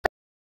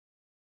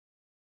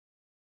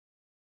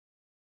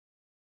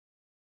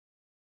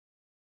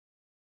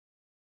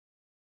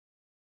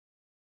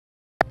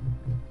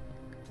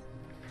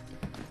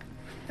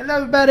Hello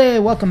everybody,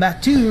 welcome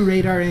back to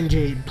Radar and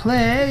Jade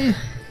play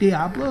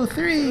Diablo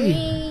 3.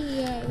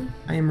 Yay.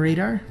 I am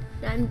Radar.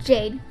 I'm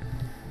Jade.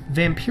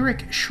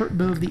 Vampiric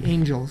Shortbow of the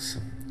Angels.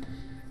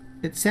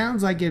 It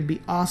sounds like it'd be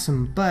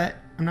awesome, but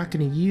I'm not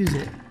going to use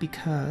it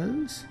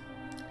because...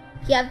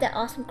 You have that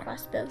awesome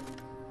crossbow.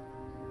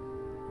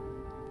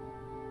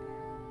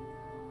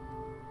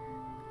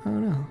 Oh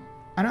no.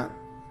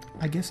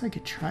 I guess I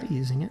could try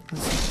using it.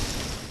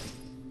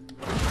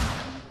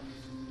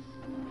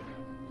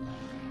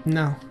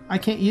 No, I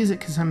can't use it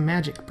because I'm a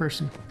magic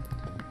person.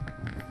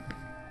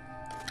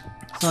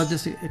 So I'll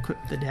just equip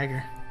the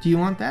dagger. Do you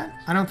want that?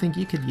 I don't think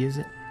you could use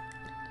it.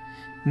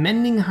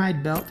 Mending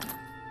hide belt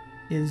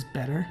is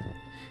better.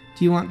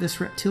 Do you want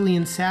this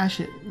reptilian sash?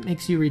 It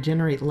makes you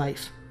regenerate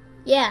life.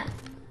 Yeah.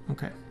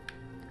 Okay.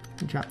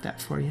 I'll drop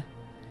that for you.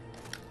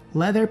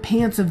 Leather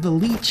pants of the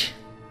leech.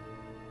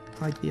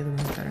 I like the other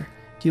one better.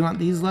 Do you want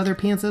these leather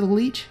pants of the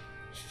leech?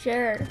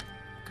 Sure.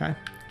 Okay.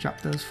 Drop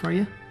those for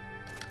you.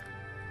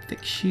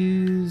 Thick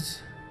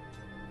shoes.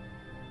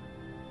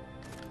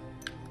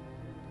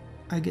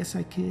 I guess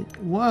I could...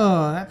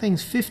 Whoa, that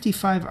thing's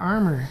 55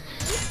 armor.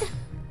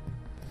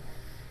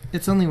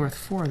 It's only worth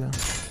 4 though.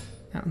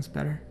 That one's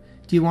better.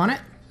 Do you want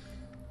it?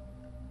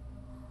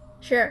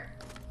 Sure.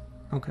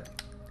 Okay.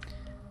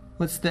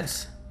 What's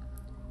this?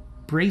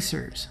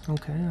 Bracers.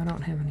 Okay, I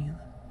don't have any of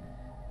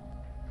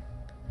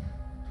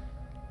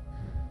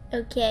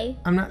that. Okay.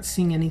 I'm not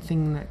seeing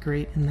anything that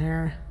great in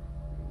there.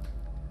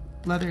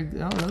 Leather...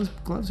 Oh, those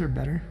gloves are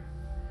better.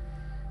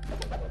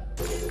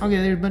 Okay,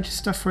 there's a bunch of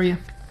stuff for you.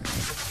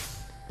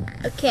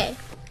 Okay.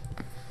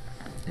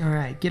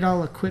 Alright, get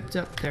all equipped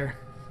up there.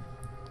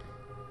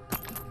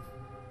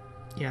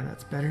 Yeah,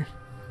 that's better.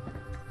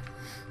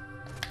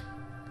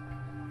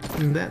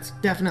 And that's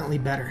definitely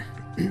better.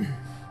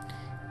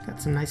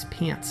 Got some nice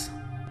pants.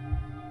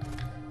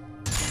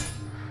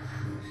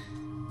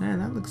 Yeah,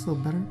 that looks a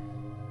little better.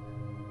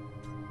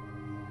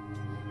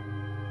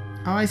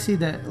 Oh, I see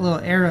that little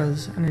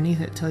arrows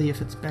underneath it tell you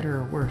if it's better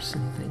or worse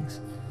and things.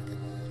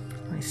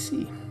 I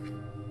see.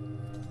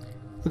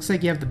 Looks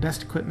like you have the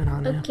best equipment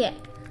on now. Okay.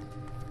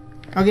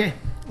 Okay,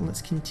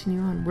 let's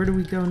continue on. Where do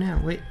we go now?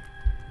 Wait.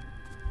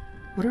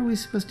 What are we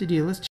supposed to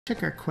do? Let's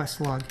check our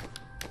quest log.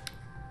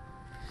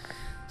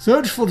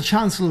 Search for the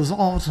Chancellor's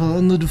altar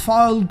in the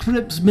defiled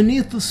crypts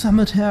beneath the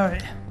cemetery.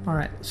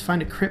 Alright, let's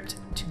find a crypt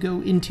to go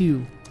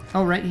into.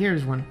 Oh, right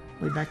here's one.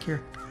 Way back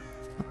here.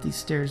 Up these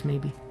stairs,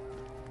 maybe.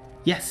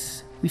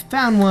 Yes, we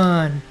found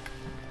one.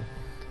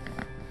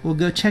 We'll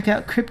go check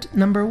out crypt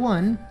number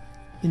 1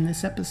 in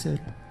this episode.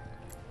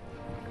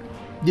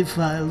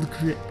 Defiled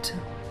crypt.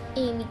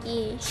 Oh my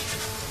gosh.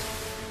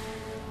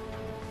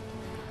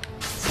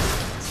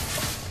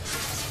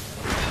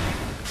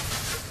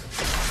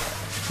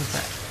 What's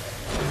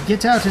that?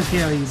 Get out of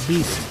here, you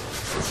beast.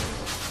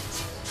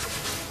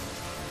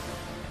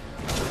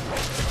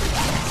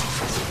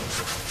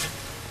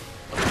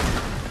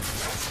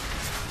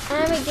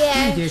 Oh my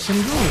Hey, gosh. there's some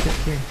gold up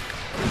here.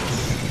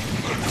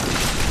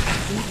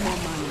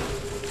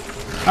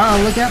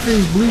 Oh, look out for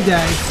these blue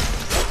guys.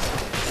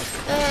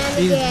 Oh my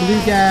These gosh.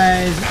 blue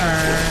guys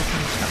are...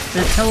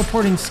 They're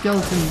teleporting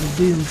skeletons of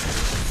doom.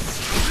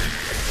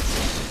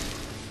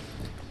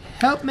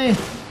 Help me!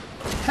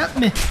 Help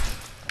me!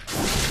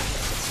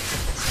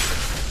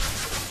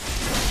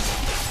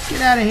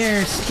 Get out of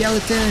here,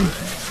 skeleton!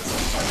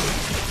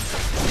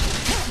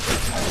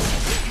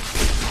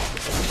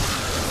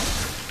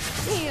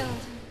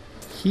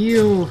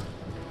 Heal!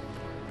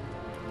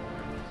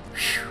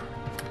 Whew.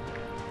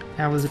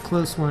 That was a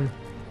close one.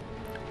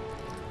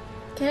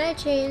 Can I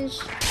change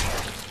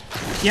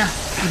Yeah,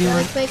 what do you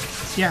really want? quick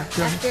Yeah,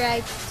 go ahead. after I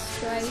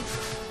destroy?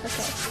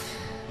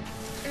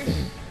 Okay.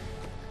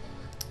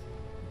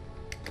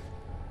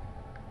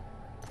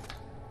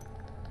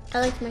 I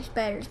like my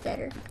spiders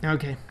better.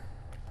 Okay.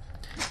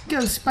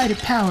 Go spider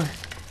power!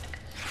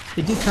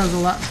 They do cause a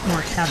lot more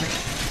havoc.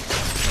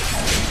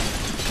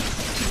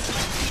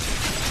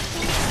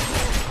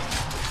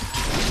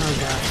 Oh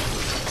god.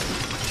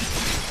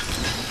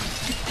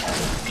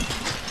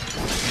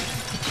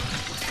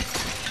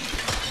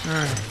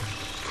 Alright.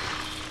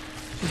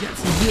 We got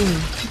some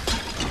healing.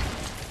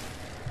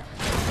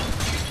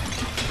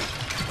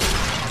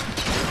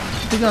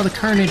 Look at all the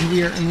carnage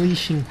we are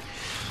unleashing.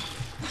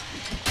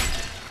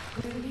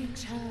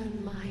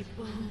 Return my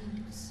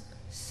bones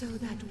so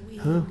that we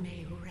Oh.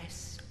 may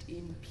rest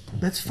in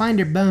peace. Let's find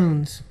her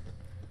bones.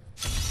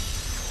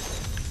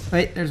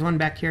 Wait, there's one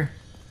back here.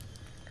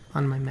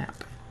 On my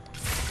map.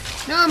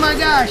 Oh my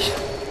gosh!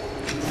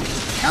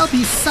 Help,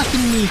 he's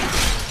sucking me!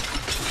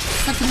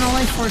 Sucking the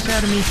life force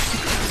out of me.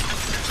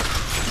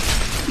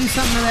 Do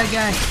something to that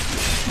guy.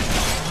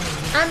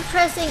 I'm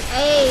pressing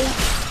A.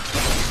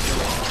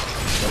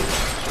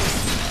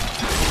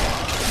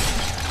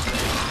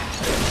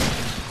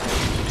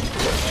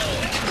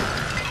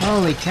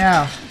 Holy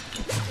cow.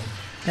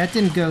 That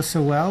didn't go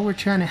so well. We're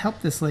trying to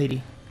help this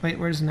lady. Wait,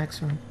 where's the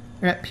next one?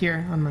 They're up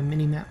here on my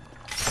mini-map.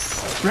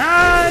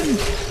 Run!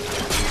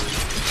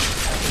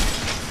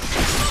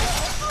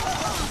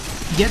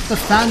 Get the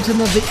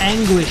Phantom of the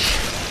Anguish.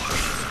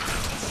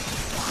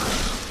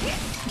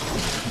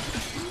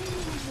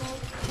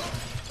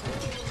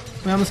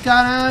 We almost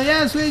got him.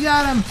 Yes, we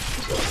got him.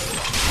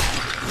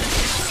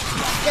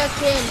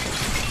 Stuck in.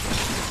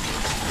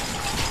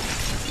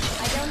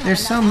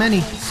 There's so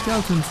many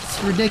skeletons.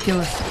 It's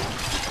ridiculous.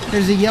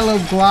 There's a yellow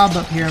glob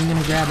up here. I'm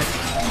gonna grab it.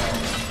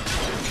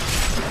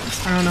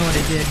 I don't know what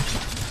it did.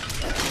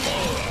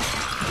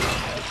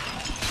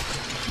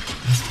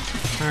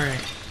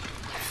 Alright.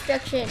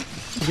 Destruction.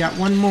 We got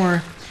one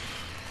more.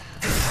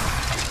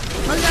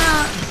 Look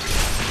out!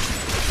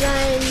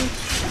 Run.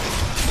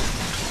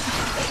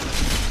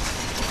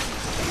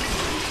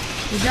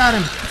 We got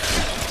him.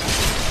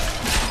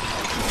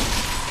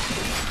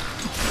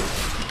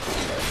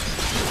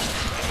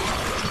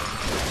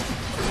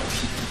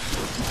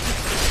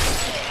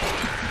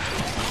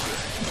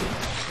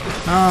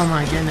 Oh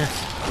my goodness.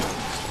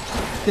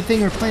 Good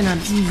thing we're playing on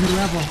easy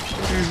level.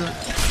 There's a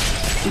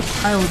big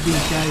pile of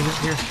these guys up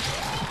here.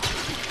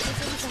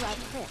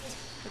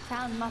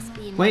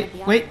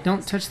 Wait,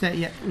 don't touch that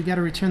yet. We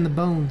gotta return the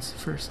bones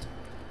first.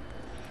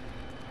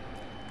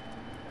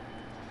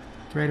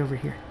 It's right over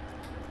here.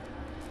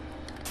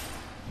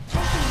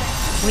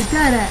 Where's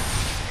that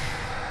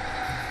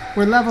at?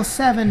 We're level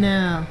 7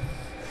 now.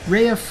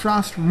 Ray of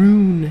Frost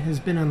Rune has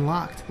been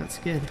unlocked. That's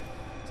good.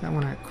 So I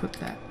want to equip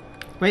that.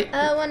 Wait,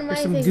 one of my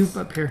there's some things. goop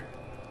up here.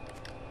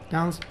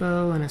 Balanced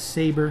bow and a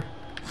saber.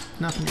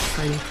 Nothing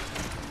exciting.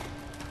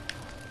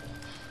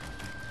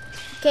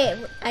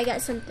 Okay, I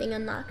got something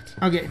unlocked.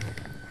 Okay.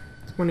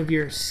 It's one of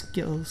your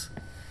skills.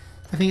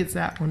 I think it's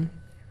that one.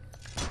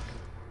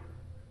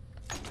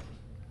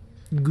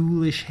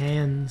 Ghoulish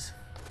hands.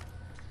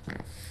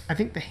 I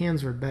think the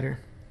hands were better.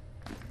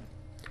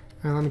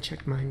 Alright, let me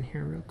check mine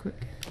here real quick.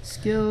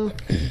 Skill.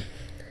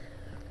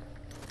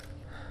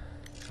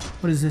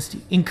 What does this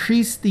do?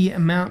 Increase the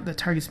amount that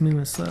target's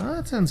movement slow. Oh,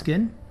 that sounds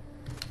good.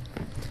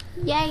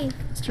 Yay.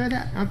 Let's try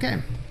that.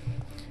 Okay.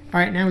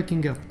 Alright, now we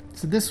can go.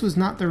 So this was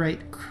not the right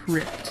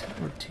crypt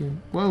or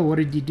tomb. Whoa, what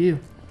did you do?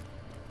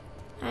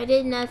 I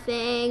did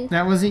nothing.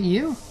 That wasn't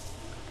you?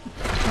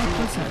 Oh,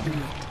 what's that do?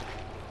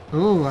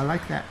 Oh, I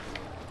like that.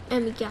 Oh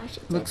my gosh.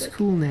 It's Looks epic.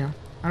 cool now.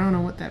 I don't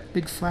know what that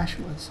big flash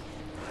was.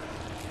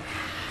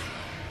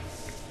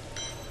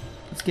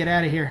 Let's get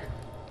out of here.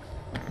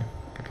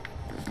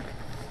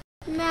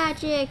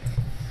 Magic.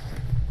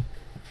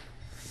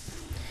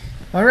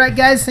 Alright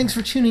guys, thanks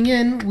for tuning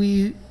in.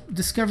 We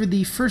discovered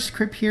the first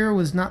crypt here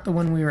was not the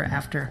one we were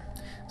after.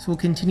 So we'll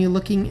continue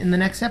looking in the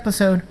next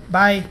episode.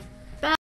 Bye!